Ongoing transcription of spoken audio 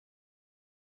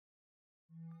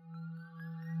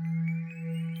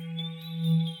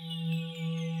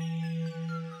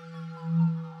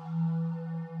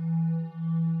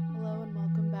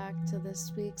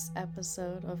this week's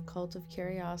episode of Cult of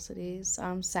Curiosities.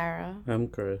 I'm Sarah. I'm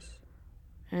Chris.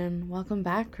 And welcome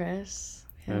back, Chris.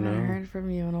 I Haven't know. heard from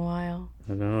you in a while.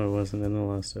 I know, I wasn't in the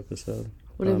last episode.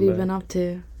 What have you been up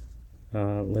to?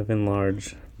 Living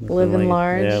large. Living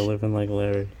large? Yeah, living like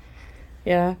Larry.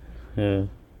 Yeah. Yeah.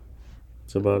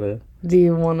 That's about it. Do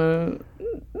you want to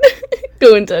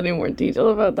go into any more detail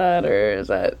about that, or is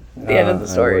that the end of the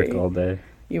story? I work all day.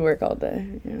 You work all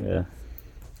day? Yeah.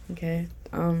 Okay.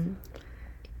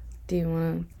 Do you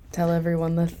want to tell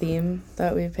everyone the theme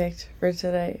that we picked for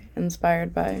today,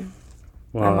 inspired by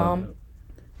my mom?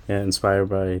 Yeah, inspired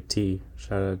by T.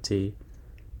 Shout out T.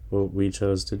 Well, we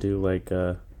chose to do like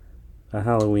a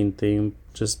Halloween theme,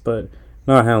 but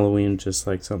not Halloween, just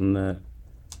like something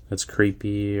that's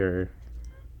creepy or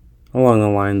along the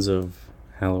lines of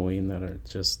Halloween that are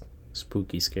just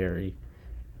spooky, scary,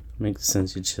 make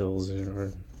sense you chills,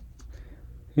 or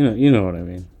you know what I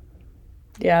mean.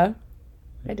 Yeah,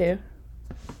 I do.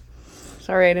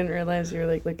 Sorry, I didn't realize you were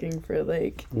looking for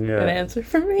an answer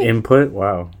from me. Input?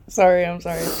 Wow. Sorry, I'm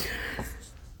sorry.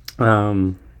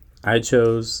 I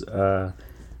chose the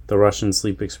Russian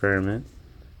sleep experiment,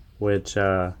 which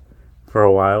for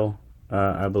a while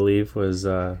I believe was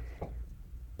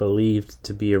believed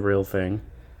to be a real thing.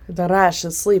 The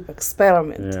Russian sleep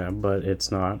experiment. Yeah, but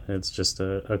it's not. It's just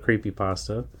a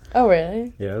creepypasta. Oh,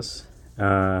 really? Yes.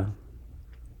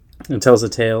 It tells a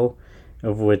tale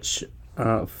of which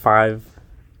 5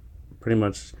 pretty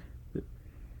much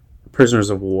prisoners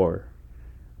of war.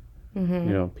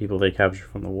 Mm-hmm. People they captured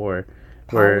from the war.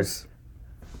 POWs.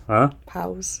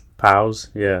 POWs,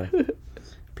 yeah.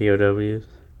 POWs.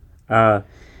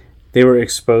 They were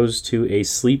exposed to a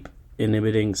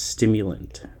sleep-inhibiting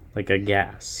stimulant, like a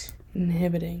gas.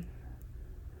 Inhibiting.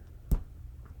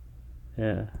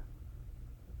 Yeah.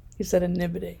 You said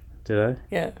inhibiting. Did I?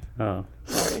 Yeah. Oh.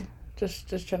 Sorry. Just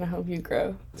trying to help you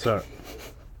grow. Sorry,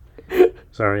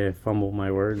 I fumble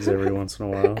my words every once in a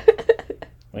while.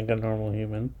 Like a normal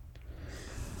human.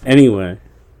 Anyway,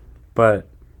 but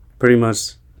pretty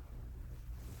much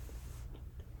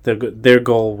their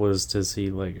goal was to see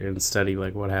and study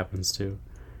what happens to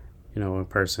a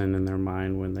person in their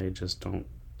mind when they just don't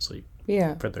sleep.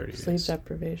 Yeah. For 30 days. Sleep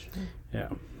deprivation. Yeah.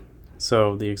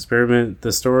 So the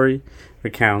story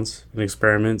recounts an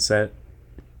experiment set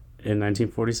in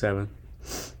 1947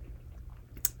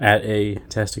 at a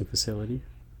testing facility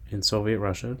in Soviet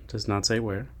Russia. Does not say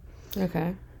where.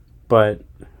 Okay. But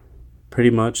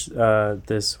pretty much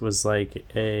this was like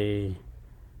a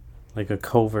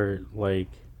covert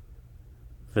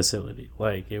facility.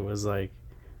 It was like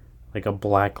a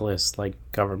blacklist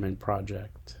government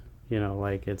project.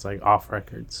 It's off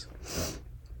records.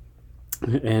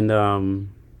 And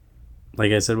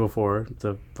like I said before,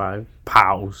 the 5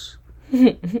 POWs,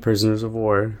 prisoners of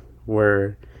war,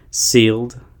 were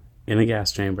sealed in a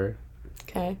gas chamber.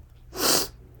 Okay.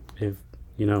 If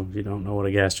you don't know what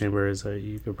a gas chamber is,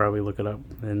 you could probably look it up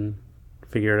and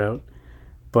figure it out.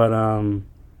 But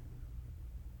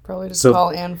probably just call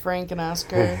Anne Frank and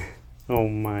ask her. Oh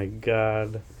my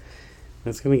God,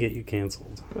 that's gonna get you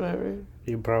canceled. Whatever.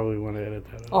 You probably want to edit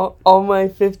that out. All my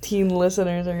 15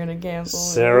 listeners are gonna cancel.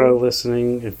 Sarah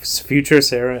listening, if future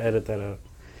Sarah, edit that out.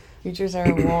 Future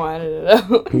Sarah won't edit it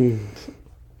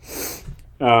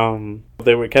out.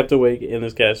 They were kept awake in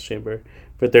this gas chamber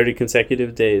for 30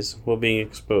 consecutive days while being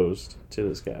exposed to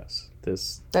this gas.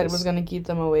 That was going to keep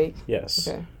them awake? Yes.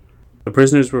 Okay. The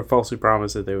prisoners were falsely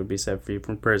promised that they would be set free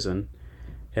from prison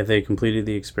if they completed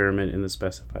the experiment in the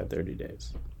specified 30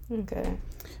 days. Okay.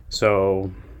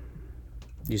 So,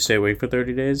 you stay awake for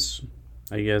 30 days.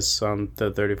 I guess on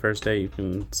the 31st day, you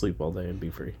can sleep all day and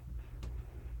be free.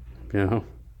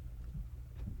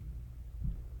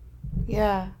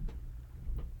 Yeah.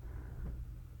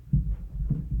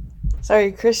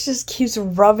 Sorry, Chris just keeps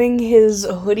rubbing his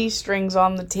hoodie strings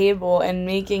on the table and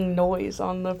making noise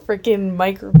on the freaking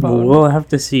microphone. We'll have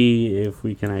to see if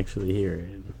we can actually hear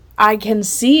it. I can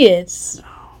see it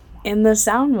in the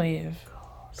sound wave.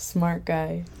 God. Smart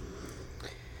guy.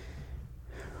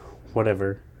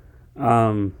 Whatever.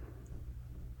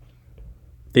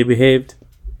 They behaved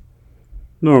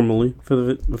normally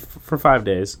for 5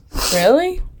 days.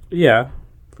 Really? Yeah.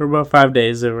 For about 5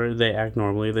 days, they act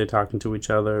normally. They're talking to each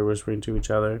other, whispering to each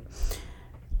other.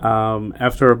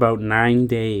 After about 9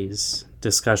 days,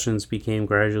 discussions became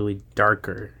gradually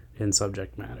darker in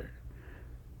subject matter.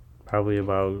 Probably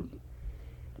about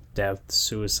death,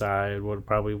 suicide.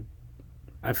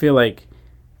 I feel like.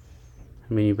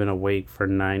 You've been awake for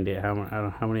 9 days.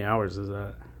 How many hours is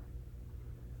that?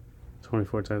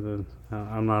 24 times.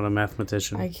 I'm not a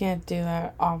mathematician. I can't do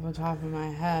that off the top of my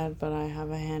head, but I have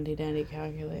a handy dandy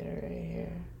calculator right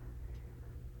here.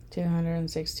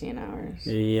 216 hours.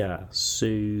 Yeah, so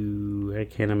I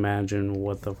can't imagine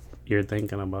what you're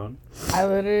thinking about. I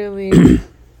literally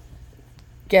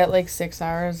get like 6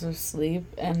 hours of sleep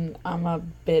and I'm a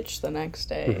bitch the next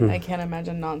day. I can't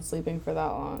imagine not sleeping for that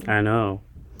long. I know.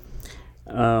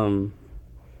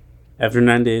 After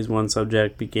 9 days, one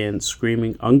subject began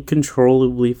screaming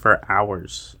uncontrollably for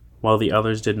hours, while the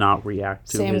others did not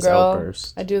react to his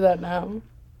outburst. I do that now.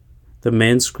 The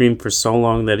man screamed for so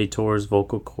long that he tore his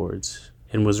vocal cords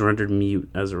and was rendered mute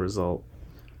as a result.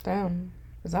 Damn.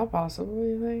 Is that possible,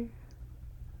 you think?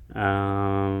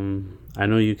 I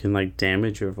know you can, like,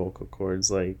 damage your vocal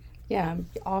cords, like... Yeah,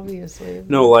 obviously.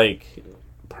 No, like,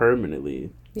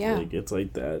 permanently. Yeah. Like, it's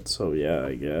like that, so yeah,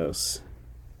 I guess.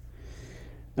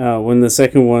 When the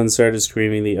second one started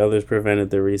screaming, the others prevented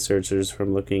the researchers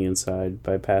from looking inside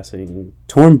by passing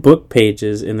torn book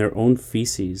pages in their own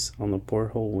feces on the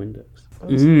porthole windows.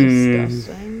 That's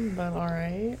disgusting, but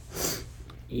alright.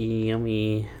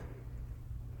 Yummy.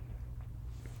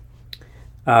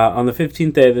 On the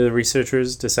 15th day, the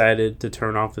researchers decided to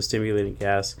turn off the stimulating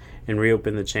gas and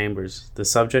reopen the chambers. The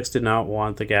subjects did not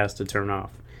want the gas to turn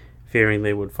off, fearing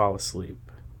they would fall asleep.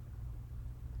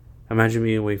 Imagine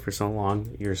being awake for so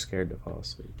long, you're scared to fall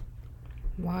asleep.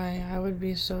 Why? I would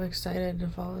be so excited to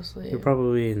fall asleep. You're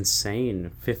probably insane.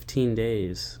 15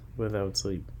 days without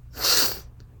sleep.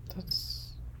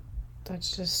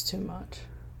 That's just too much.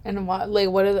 And what? Like,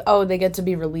 what is? Oh, they get to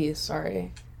be released.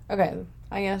 Sorry. Okay,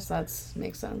 I guess that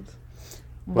makes sense.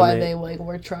 Why they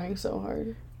were trying so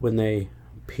hard. When they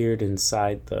peered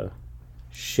inside the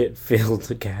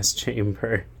shit-filled gas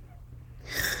chamber,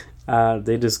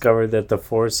 they discovered that the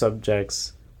four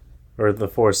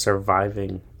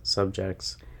surviving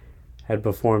subjects, had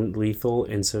performed lethal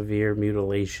and severe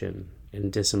mutilation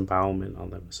and disembowelment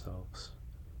on themselves.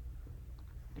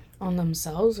 On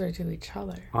themselves or to each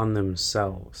other? On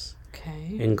themselves.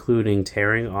 Okay. Including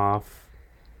tearing off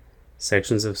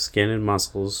sections of skin and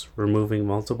muscles, removing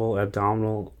multiple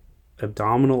abdominal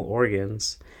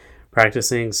organs,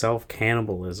 practicing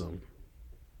self-cannibalism.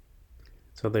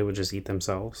 So they would just eat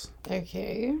themselves.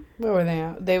 Okay. Where were they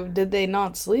at? Did they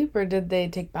not sleep or did they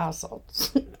take bath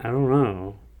salts? I don't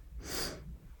know.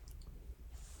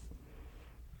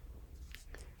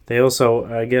 They also,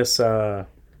 I guess,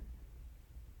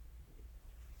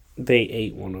 they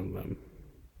ate one of them.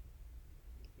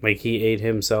 Like, he ate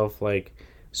himself, like,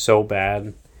 so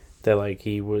bad that, like,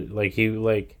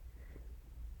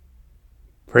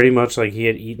 pretty much, like, he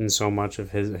had eaten so much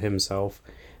of himself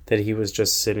that he was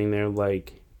just sitting there,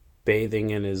 like,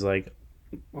 bathing in his, like,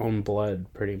 own blood,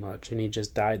 pretty much. And he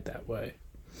just died that way.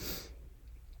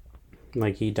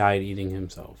 Like, he died eating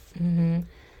himself. Mm-hmm.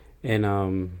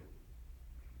 And,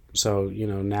 so, you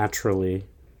know, naturally,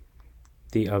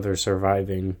 the other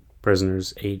surviving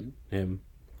prisoners ate him.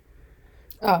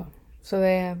 Oh, so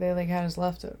they like, had his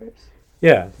leftovers.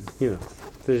 Yeah, you know.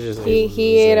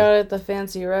 He ate out at the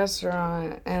fancy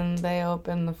restaurant, and they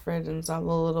opened the fridge and saw the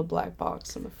little black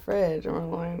box in the fridge,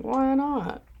 and we're like, why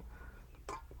not?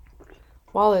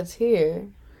 While it's here.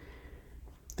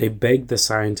 They begged the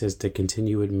scientists to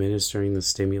continue administering the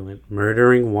stimulant,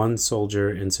 murdering one soldier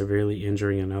and severely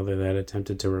injuring another that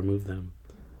attempted to remove them.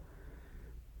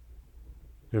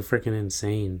 They're freaking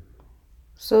insane.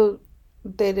 So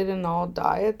they didn't all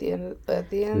die at the end.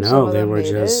 No, they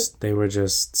were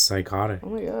just psychotic. Oh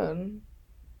my god.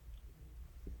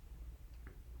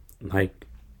 Like,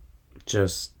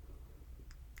 just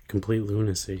complete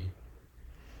lunacy.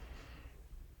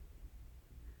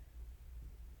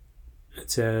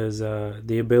 It says,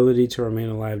 the ability to remain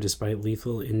alive despite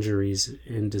lethal injuries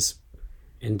and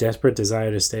desperate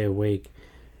desire to stay awake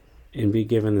and be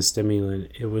given the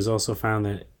stimulant. It was also found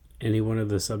that any one of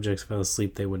the subjects fell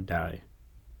asleep, they would die.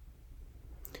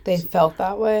 They felt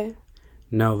that way?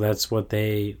 No, that's what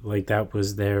that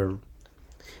was their...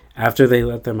 After they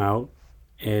let them out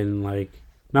and, like,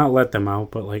 not let them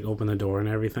out, but, like, open the door and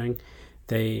everything,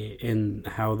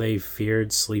 how they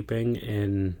feared sleeping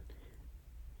and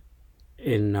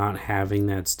not having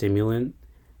that stimulant,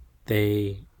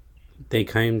 they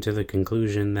came to the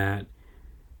conclusion that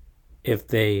if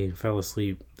they fell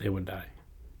asleep, they would die.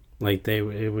 Like,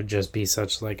 it would just be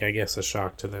such, like, I guess, a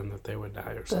shock to them that they would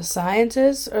die or something. The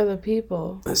scientists or the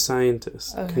people? The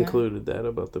scientists concluded that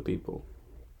about the people.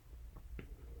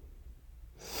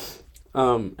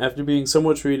 After being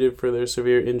somewhat treated for their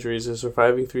severe injuries, the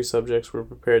surviving 3 subjects were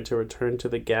prepared to return to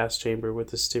the gas chamber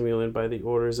with the stimulant by the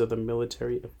orders of the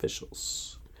military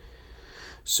officials.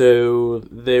 So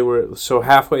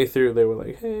halfway through, they were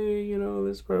like, hey, you know,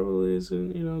 this probably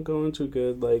isn't, you know, going too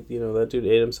good. Like, you know, that dude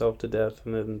ate himself to death,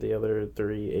 and then the other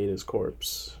 3 ate his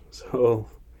corpse. So,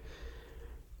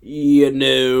 you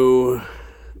know,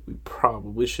 we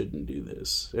probably shouldn't do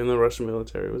this. And the Russian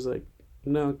military was like,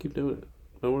 no, keep doing it.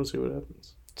 I want to see what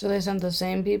happens. So they sent the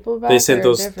same people back? They sent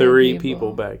those 3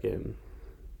 people back in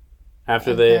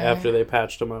after they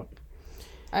patched them up.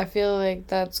 I feel like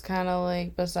that's kind of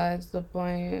like besides the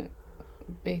point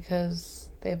because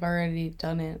they've already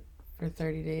done it for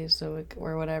 30 days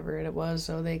or whatever it was,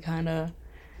 so they kind of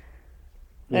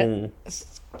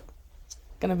it's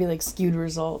gonna be like skewed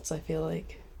results. I feel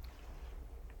like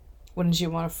wouldn't you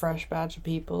want a fresh batch of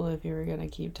people if you were gonna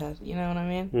keep testing? You know what I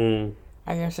mean?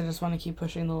 I guess I just want to keep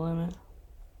pushing the limit.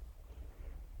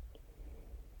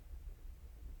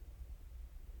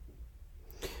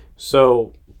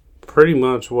 So pretty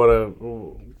much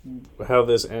how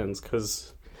this ends,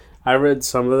 because I read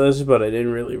some of this, but I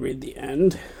didn't really read the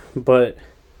end. But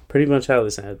pretty much how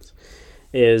this ends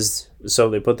is, so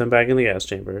they put them back in the gas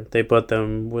chamber. They put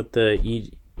them with the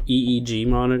EEG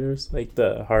monitors, like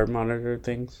the heart monitor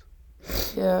things.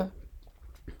 Yeah.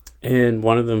 And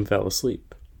one of them fell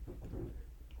asleep.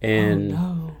 And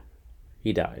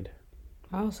he died.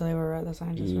 Oh, so they were right, the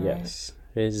scientists were yes.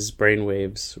 Right. His brain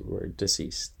waves were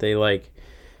deceased. They, like,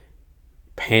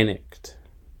 panicked.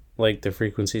 Like, the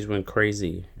frequencies went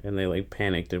crazy. And they, like,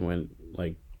 panicked and went,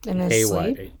 like, in his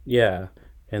sleep? Yeah.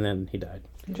 And then he died.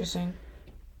 Interesting.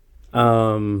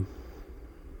 One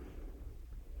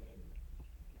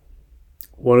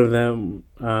of them,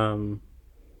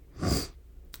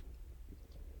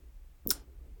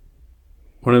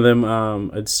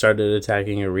 had started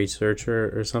attacking a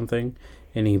researcher or something,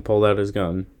 and he pulled out his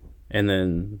gun, and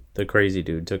then the crazy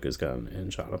dude took his gun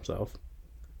and shot himself.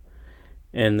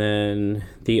 And then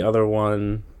the other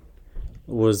one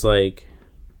was like,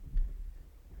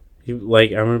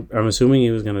 I'm assuming he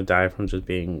was gonna die from just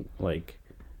being like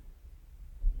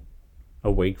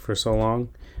awake for so long.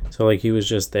 So like he was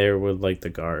just there with like the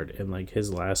guard, and like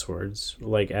his last words,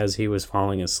 like as he was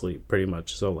falling asleep, pretty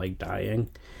much, so like dying,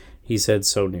 he said,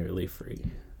 "So nearly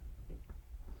free,"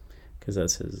 because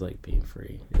that's his like being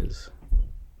free is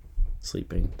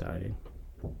sleeping, dying.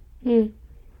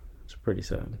 It's pretty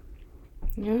sad.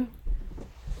 Yeah.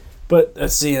 But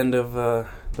that's the end of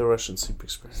the Russian sleep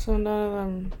experiment. So none of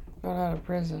them got out of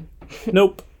prison.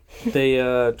 Nope. They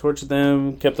tortured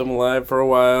them, kept them alive for a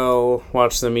while,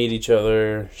 watched them eat each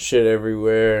other, shit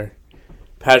everywhere,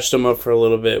 patched them up for a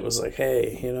little bit, was like,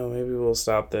 hey, maybe we'll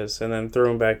stop this, and then threw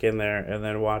them back in there, and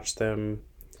then watched them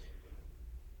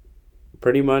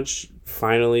pretty much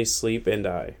finally sleep and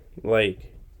die.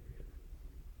 Like,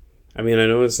 I mean, I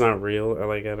know it's not real,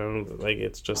 like, I don't, like,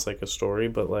 it's just, like, a story,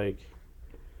 but, like,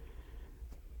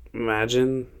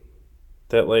 imagine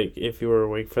that, like, if you were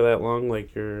awake for that long,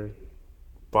 like, your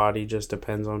body just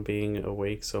depends on being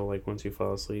awake, so like once you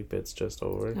fall asleep it's just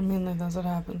over. I mean, like that's what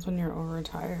happens when you're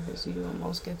overtired, is you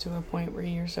almost get to a point where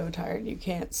you're so tired you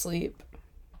can't sleep.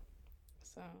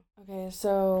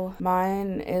 So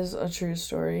mine is a true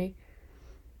story,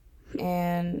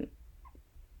 and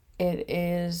it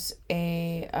is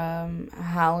a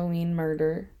Halloween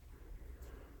murder.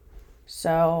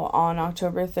 So on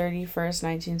October 31st,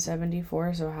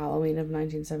 1974, so Halloween of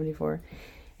 1974,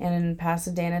 and in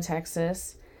Pasadena,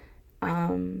 Texas,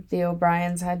 the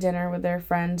O'Briens had dinner with their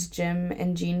friends Jim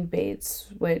and Jean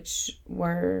Bates,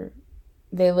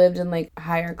 they lived in like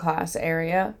higher class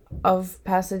area of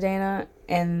Pasadena,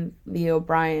 and the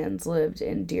O'Briens lived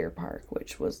in Deer Park,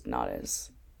 which was not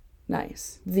as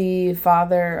nice. The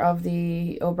father of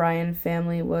the O'Brien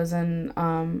family was an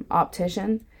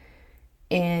optician,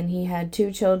 and he had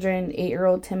 2 children,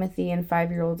 8-year-old Timothy and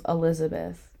 5-year-old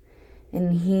Elizabeth.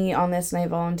 And he, on this night,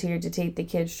 volunteered to take the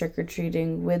kids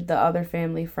trick-or-treating with the other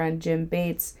family friend, Jim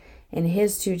Bates, and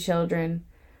his 2 children,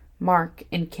 Mark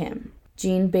and Kim.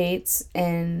 Jean Bates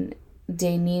and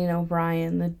Danine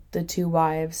O'Brien, the 2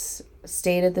 wives,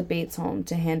 stayed at the Bates home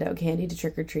to hand out candy to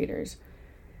trick-or-treaters.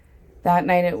 That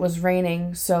night it was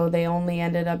raining, so they only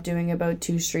ended up doing about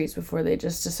 2 streets before they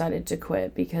just decided to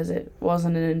quit because it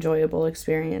wasn't an enjoyable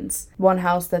experience. One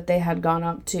house that they had gone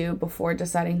up to before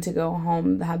deciding to go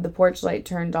home had the porch light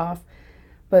turned off,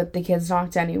 but the kids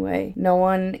knocked anyway. No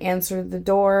one answered the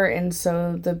door, and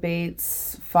so the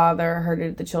Bates father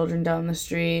herded the children down the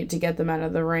street to get them out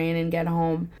of the rain and get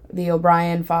home. The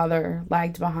O'Brien father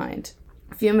lagged behind.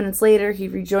 A few minutes later, he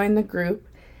rejoined the group,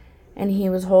 and he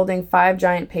was holding 5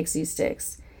 giant pixie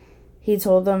sticks. He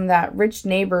told them that rich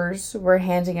neighbors were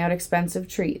handing out expensive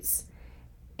treats.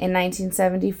 In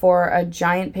 1974, a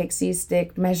giant pixie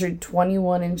stick measured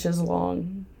 21 inches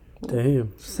long.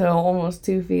 Damn. So almost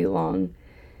 2 feet long.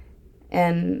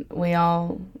 And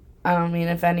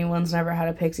if anyone's never had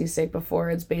a pixie stick before,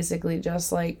 it's basically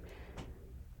just like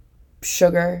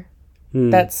sugar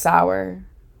that's sour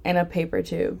and a paper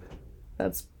tube.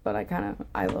 But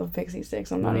I love pixie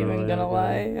sticks. I'm not even gonna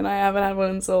lie. And I haven't had one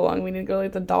in so long. We need to go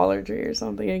like the Dollar Tree or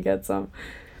something and get some.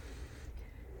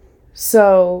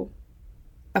 So,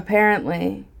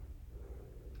 apparently,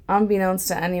 unbeknownst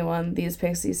to anyone, these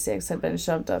pixie sticks had been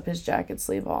shoved up his jacket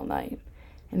sleeve all night.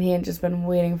 And he had just been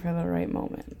waiting for the right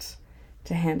moment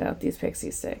to hand out these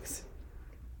pixie sticks.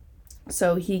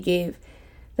 So he gave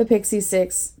the pixie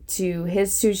sticks to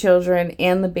his 2 children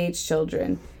and the Bates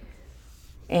children.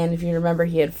 And if you remember,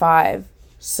 he had 5.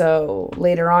 So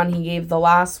later on, he gave the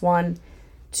last one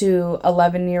to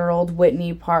 11-year-old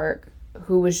Whitney Park,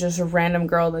 who was just a random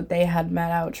girl that they had met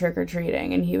out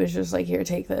trick-or-treating. And he was just like, here,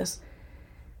 take this.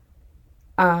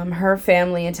 Her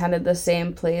family attended the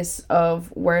same place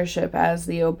of worship as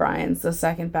the O'Briens, the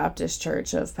Second Baptist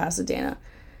Church of Pasadena.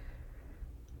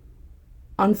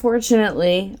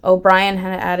 Unfortunately, O'Brien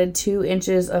had added 2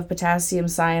 inches of potassium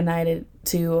cyanide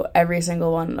to every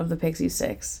single one of the pixie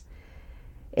sticks,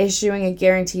 issuing a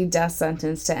guaranteed death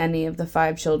sentence to any of the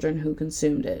 5 children who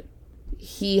consumed it.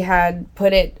 He had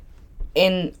put it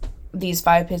in these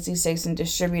 5 pixie sticks and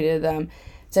distributed them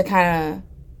to kind of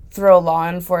throw law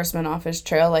enforcement off his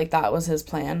trail. Like, that was his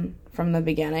plan from the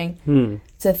beginning,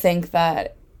 to think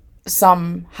that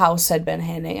some house had been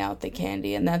handing out the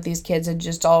candy and that these kids had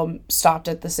just all stopped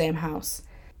at the same house.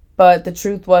 But the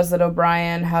truth was that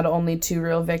O'Brien had only 2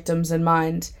 real victims in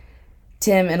mind,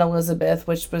 Tim and Elizabeth,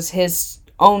 which was his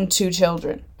own 2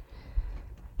 children.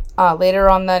 Later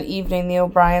on that evening, the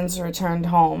O'Briens returned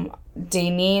home.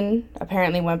 Daneen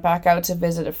apparently went back out to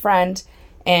visit a friend,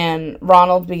 and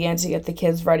Ronald began to get the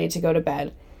kids ready to go to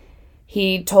bed.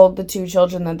 He told the 2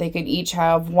 children that they could each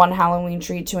have one Halloween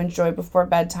treat to enjoy before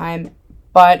bedtime,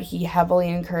 but he heavily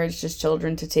encouraged his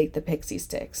children to take the pixie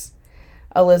sticks.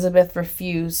 Elizabeth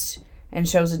refused and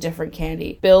chose a different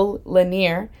candy. Bill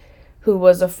Lanier, who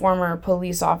was a former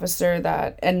police officer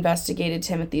that investigated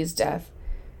Timothy's death,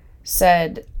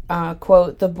 said,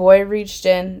 quote, "The boy reached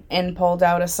in and pulled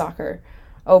out a sucker.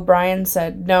 O'Brien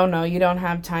said, no, you don't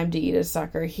have time to eat a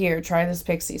sucker. Here, try this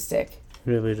pixie stick."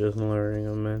 Really just luring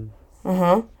him in.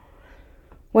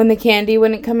 When the candy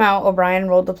wouldn't come out, O'Brien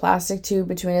rolled the plastic tube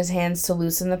between his hands to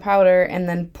loosen the powder and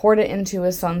then poured it into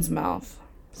his son's mouth.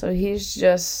 So he's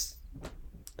just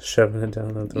shoving it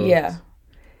down the throat. Yeah.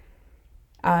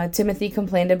 Timothy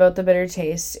complained about the bitter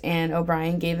taste, and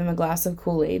O'Brien gave him a glass of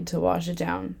Kool-Aid to wash it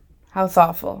down. How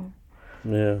thoughtful.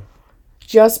 Yeah.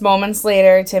 Just moments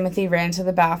later, Timothy ran to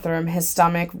the bathroom, his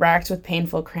stomach racked with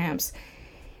painful cramps.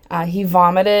 He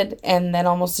vomited and then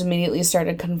almost immediately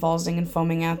started convulsing and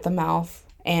foaming at the mouth,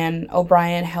 and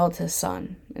O'Brien held his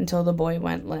son until the boy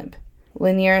went limp.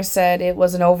 Lanier said it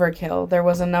was an overkill. There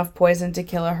was enough poison to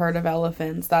kill a herd of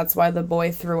elephants. That's why the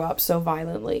boy threw up so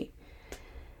violently.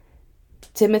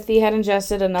 Timothy had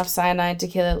ingested enough cyanide to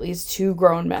kill at least 2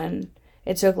 grown men.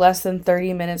 It took less than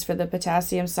 30 minutes for the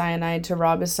potassium cyanide to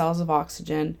rob his cells of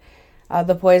oxygen.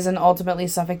 The poison ultimately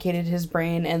suffocated his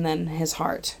brain and then his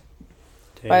heart.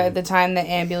 Damn. By the time the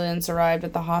ambulance arrived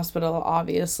at the hospital,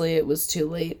 obviously it was too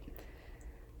late.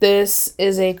 This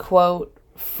is a quote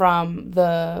from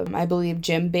I believe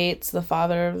Jim Bates, the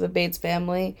father of the Bates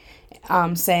family,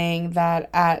 saying that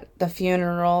at the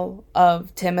funeral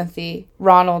of Timothy,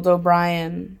 Ronald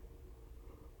O'Brien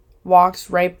walked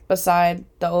right beside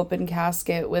the open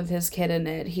casket with his kid in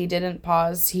it. He didn't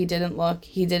pause, he didn't look,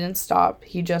 he didn't stop,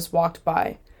 he just walked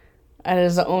by at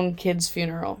his own kid's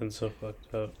funeral. That's so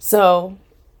fucked up. So,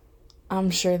 I'm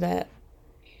sure that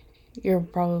you're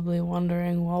probably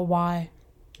wondering, well, why?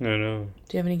 I know.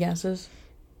 Do you have any guesses?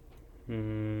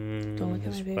 Don't look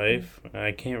at his my paper. wife?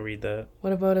 I can't read that.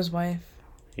 What about his wife?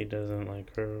 He doesn't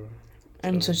like her.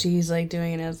 And so he's like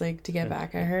doing it as like to get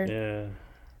back at her? Yeah.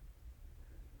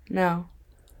 No.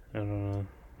 I don't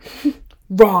know.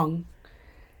 Wrong.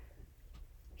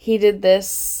 He did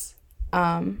this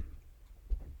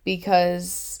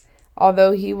because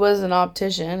although he was an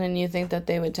optician and you think that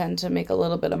they would tend to make a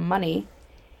little bit of money,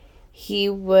 he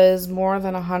was more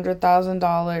than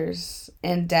 $100,000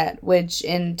 in debt, which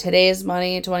in today's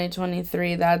money,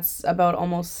 2023, that's about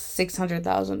almost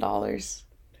 $600,000.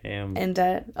 Damn. In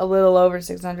debt. A little over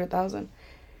 $600,000.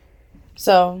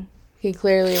 So he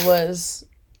clearly was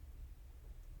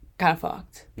kind of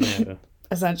fucked. Yeah.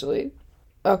 Essentially.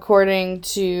 According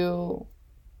to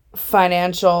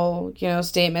financial,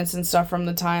 statements and stuff from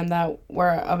the time that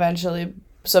were eventually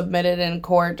submitted in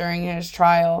court during his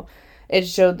trial, it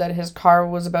showed that his car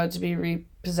was about to be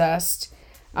repossessed.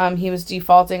 He was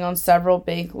defaulting on several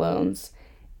bank loans,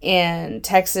 and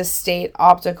Texas State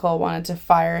Optical wanted to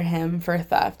fire him for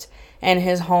theft, and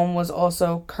his home was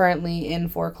also currently in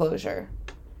foreclosure.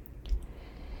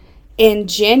 In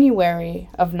January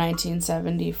of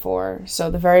 1974, so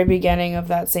the very beginning of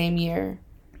that same year,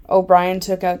 O'Brien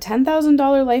took out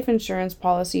 $10,000 life insurance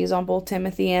policies on both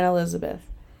Timothy and Elizabeth.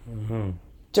 Mm-hmm.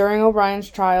 During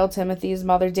O'Brien's trial, Timothy's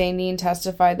mother, Daneen,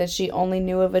 testified that she only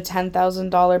knew of a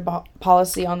 $10,000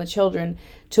 policy on the children,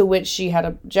 to which she had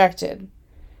objected.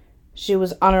 She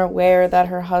was unaware that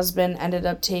her husband ended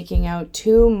up taking out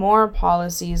 2 more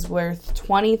policies worth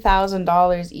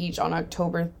 $20,000 each on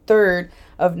October 3rd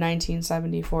of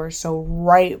 1974, so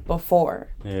right before.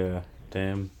 Yeah,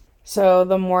 damn. So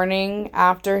the morning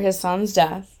after his son's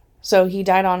death, so he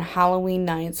died on Halloween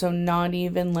night, so not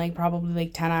even probably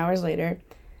 10 hours later,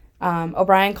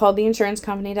 O'Brien called the insurance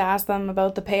company to ask them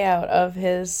about the payout of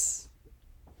his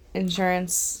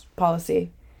insurance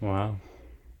policy. Wow.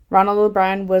 Ronald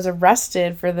O'Brien was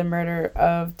arrested for the murder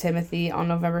of Timothy on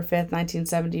November 5th,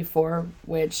 1974,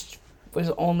 which was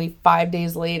only 5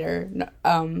 days later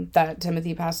that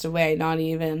Timothy passed away, not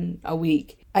even a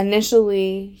week.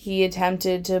 Initially, he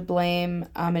attempted to blame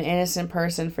an innocent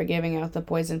person for giving out the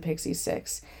poison pixie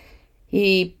sticks.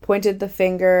 He pointed the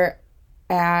finger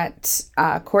at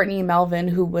Courtney Melvin,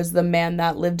 who was the man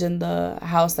that lived in the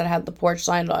house that had the porch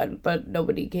sign on, but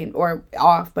nobody came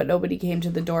to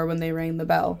the door when they rang the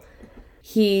bell.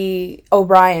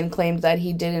 O'Brien claimed that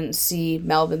he didn't see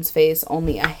Melvin's face,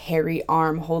 only a hairy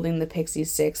arm holding the pixie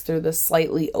sticks through the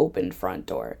slightly opened front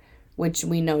door, which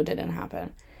we know didn't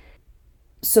happen.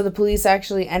 So the police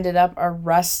actually ended up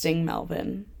arresting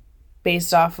Melvin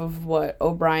based off of what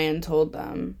O'Brien told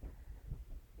them.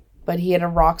 But he had a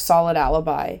rock-solid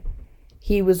alibi.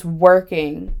 He was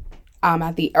working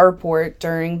at the airport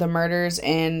during the murders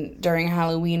and during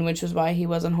Halloween, which was why he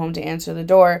wasn't home to answer the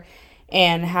door,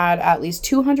 and had at least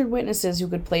 200 witnesses who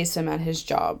could place him at his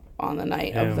job on the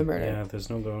night of the murder. Yeah,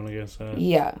 there's no going against that.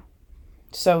 Yeah.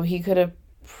 So he could have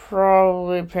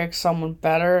probably picked someone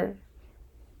better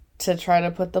to try to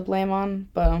put the blame on,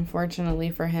 but unfortunately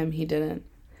for him, he didn't.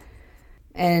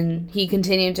 And he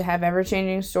continued to have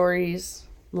ever-changing stories,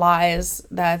 lies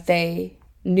that they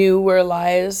knew were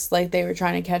lies, like they were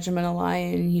trying to catch him in a lie,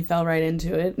 and he fell right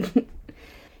into it.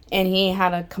 And he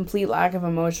had a complete lack of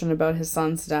emotion about his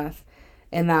son's death,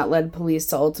 and that led police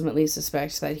to ultimately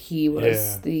suspect that he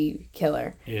was the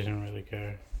killer. He didn't really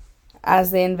care.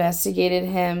 As they investigated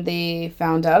him, they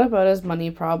found out about his money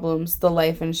problems, the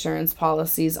life insurance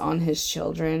policies on his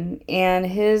children, and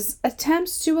his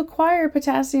attempts to acquire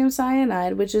potassium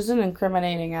cyanide, which isn't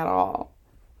incriminating at all.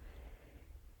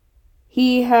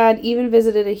 He had even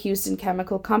visited a Houston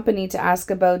chemical company to ask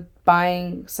about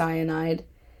buying cyanide,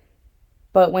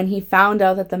 but when he found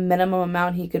out that the minimum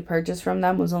amount he could purchase from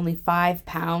them was only 5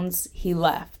 pounds, he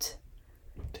left.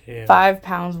 Damn. 5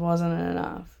 pounds wasn't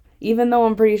enough. Even though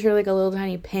I'm pretty sure a little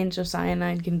tiny pinch of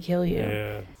cyanide can kill you.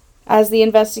 Yeah. As the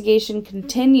investigation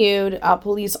continued,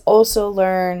 police also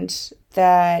learned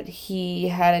that he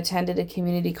had attended a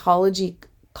community college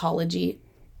class.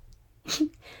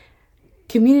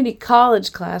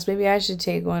 Maybe I should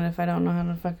take one if I don't know how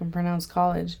to fucking pronounce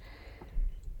college.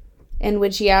 In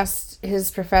which he asked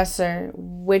his professor,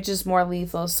 which is more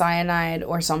lethal, cyanide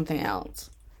or something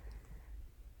else.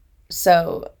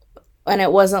 So, and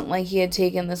it wasn't like he had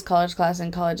taken this college class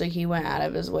in college, like he went out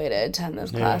of his way to attend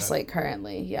this class,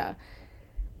 currently,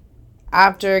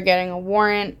 After getting a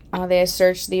warrant, they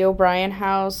searched the O'Brien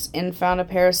house and found a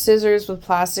pair of scissors with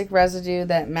plastic residue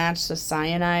that matched the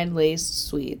cyanide-laced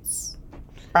sweets.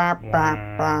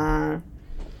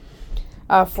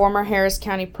 Former Harris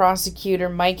County prosecutor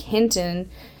Mike Hinton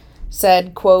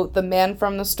said, quote, "The man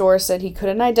from the store said he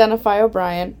couldn't identify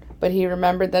O'Brien, but he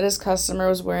remembered that his customer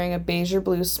was wearing a beige or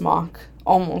blue smock,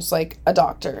 almost like a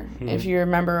doctor." If you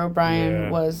remember, O'Brien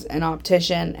was an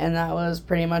optician, and that was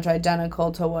pretty much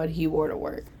identical to what he wore to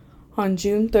work. On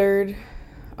June 3rd,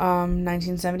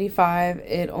 1975,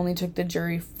 it only took the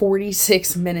jury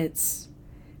 46 minutes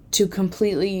to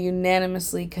completely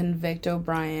unanimously convict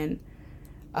O'Brien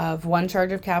of 1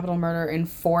 charge of capital murder and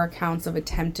 4 counts of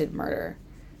attempted murder,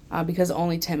 because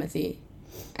only Timothy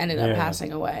ended up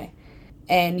passing away.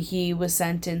 And he was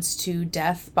sentenced to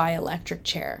death by electric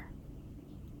chair.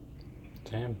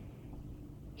 Damn.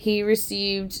 He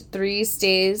received 3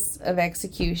 stays of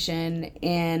execution,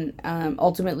 and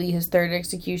ultimately his 3rd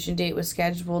execution date was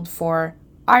scheduled for,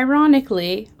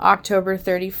 ironically, October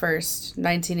 31st,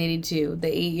 1982, the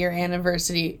 8-year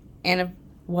anniversary.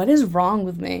 What is wrong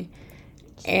with me?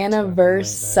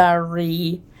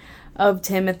 Anniversary of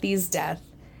Timothy's death.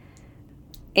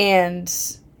 And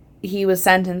he was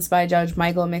sentenced by Judge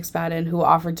Michael McSpadden, who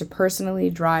offered to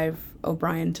personally drive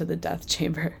O'Brien to the death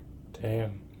chamber.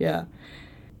 Damn. Yeah.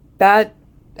 That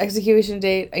execution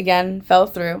date, again, fell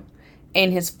through.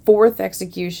 And his fourth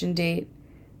execution date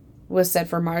was set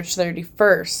for March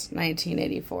 31st,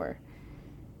 1984.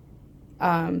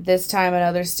 This time,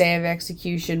 another stay of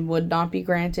execution would not be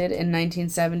granted. In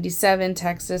 1977,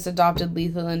 Texas adopted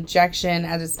lethal injection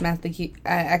as its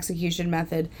execution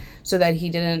method so that he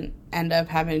didn't end up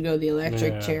having to go to the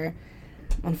electric chair,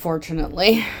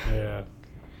 unfortunately. Yeah.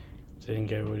 Didn't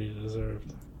get what he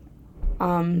deserved.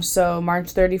 So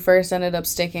March 31st ended up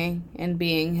sticking and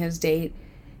being his date.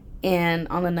 And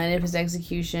on the night of his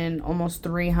execution, almost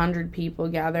 300 people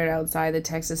gathered outside the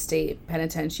Texas State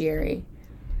Penitentiary.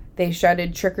 They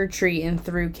shouted trick-or-treat and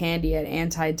threw candy at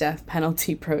anti-death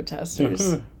penalty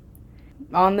protesters.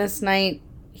 On this night,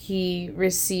 he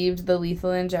received the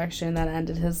lethal injection that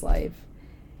ended his life.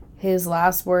 His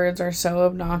last words are so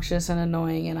obnoxious and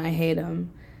annoying, and I hate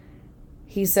him.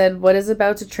 He said, "What is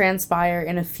about to transpire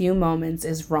in a few moments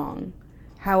is wrong.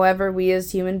 However, we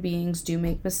as human beings do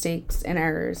make mistakes and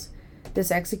errors.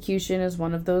 This execution is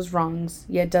one of those wrongs,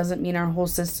 yet doesn't mean our whole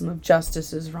system of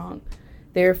justice is wrong.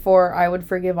 Therefore, I would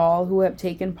forgive all who have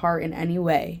taken part in any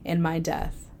way in my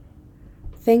death."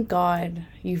 Thank God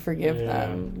you forgive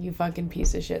them, you fucking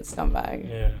piece of shit scumbag.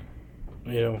 Yeah.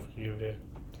 We don't forgive you.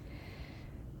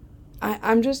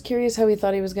 I'm just curious how he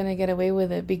thought he was going to get away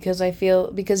with it, because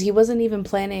he wasn't even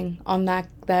planning on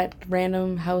that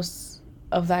random house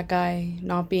of that guy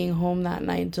not being home that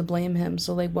night to blame him.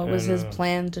 So, like, what was his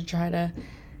plan to try to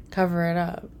cover it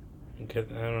up? I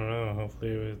don't know.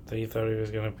 Hopefully he thought he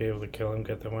was going to be able to kill him,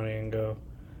 get the money, and go.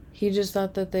 He just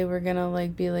thought that they were going to,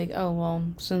 like, be like, oh, well,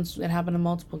 since it happened to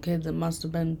multiple kids, it must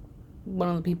have been one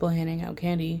of the people handing out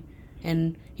candy.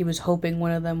 And he was hoping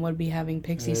one of them would be having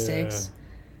pixie sticks.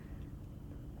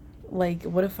 Like,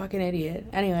 what a fucking idiot.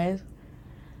 Anyways,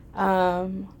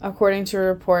 according to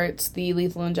reports, the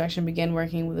lethal injection began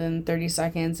working within 30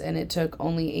 seconds, and it took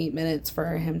only 8 minutes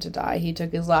for him to die. He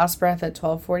took his last breath at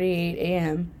 12:48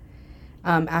 a.m.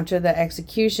 After the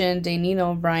execution, Daneen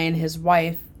O'Brien, his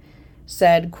wife,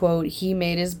 said, quote, "He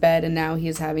made his bed and now he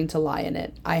is having to lie in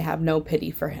it. I have no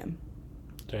pity for him."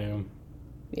 Damn.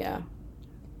 Yeah.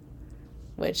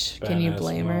 Which, can you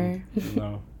blame her?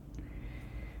 No.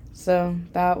 So,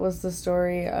 that was the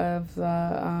story of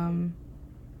the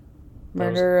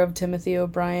murder of Timothy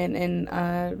O'Brien,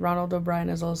 and Ronald O'Brien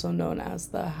is also known as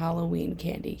the Halloween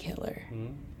Candy Killer.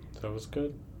 That was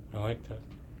good. I like that.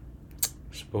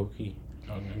 Spooky.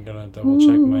 I'm gonna double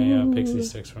check my pixie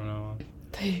sticks from now on.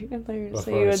 I thought you were going to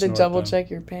say you had to double check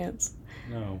your pants.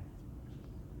 No.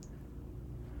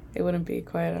 It wouldn't be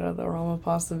quite out of the realm of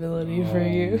possibility for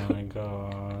you. Oh my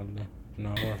god.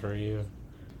 No, for you.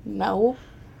 No.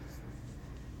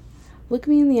 Look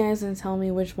me in the eyes and tell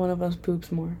me which one of us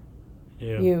poops more.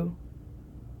 You.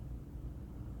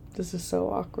 This is so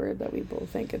awkward that we both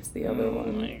think it's the other one.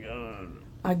 Oh my god.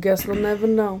 I guess we'll never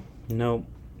know. Nope.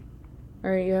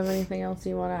 Alright, you have anything else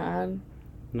you want to add?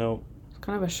 Nope. It's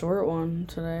kind of a short one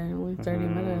today. Only 30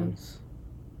 minutes.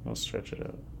 I'll stretch it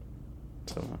out.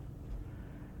 So.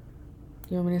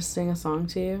 You want me to sing a song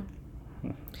to you?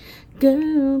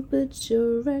 Girl, put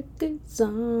your records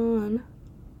on.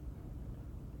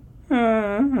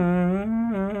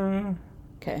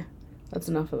 Okay, that's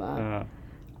enough of that.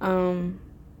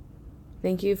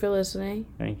 Thank you for listening.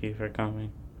 Thank you for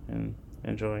coming and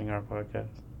enjoying our podcast.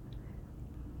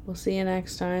 We'll see you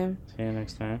next time. See you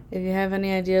next time. If you have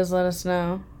any ideas, let us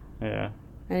know. Yeah.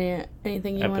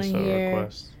 Anything you want to Episode hear?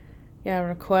 requests. Yeah,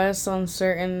 requests on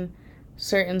certain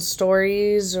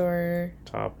stories or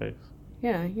topics.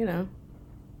 Yeah,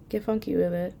 get funky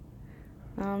with it.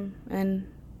 And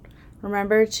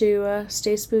remember to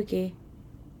stay spooky.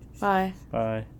 Bye. Bye.